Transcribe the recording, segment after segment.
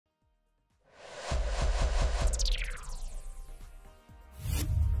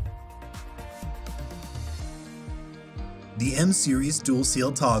The M-Series dual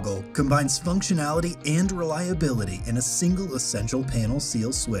seal toggle combines functionality and reliability in a single essential panel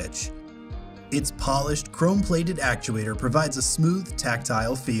seal switch. Its polished, chrome-plated actuator provides a smooth,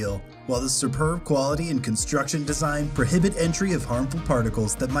 tactile feel, while the superb quality and construction design prohibit entry of harmful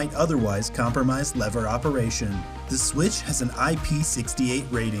particles that might otherwise compromise lever operation. The switch has an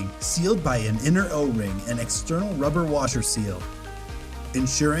IP68 rating, sealed by an inner O-ring and external rubber washer seal,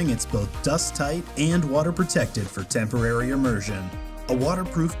 ensuring it's both dust-tight and water-protected for temporary immersion. A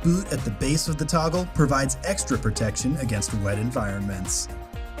waterproof boot at the base of the toggle provides extra protection against wet environments.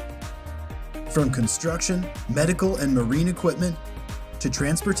 From construction, medical and marine equipment, to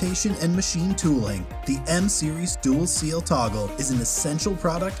transportation and machine tooling, the M-Series dual seal toggle is an essential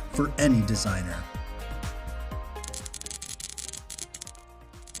product for any designer.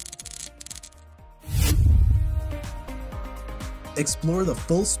 Explore the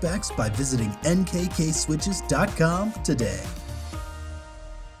full specs by visiting nkkswitches.com today.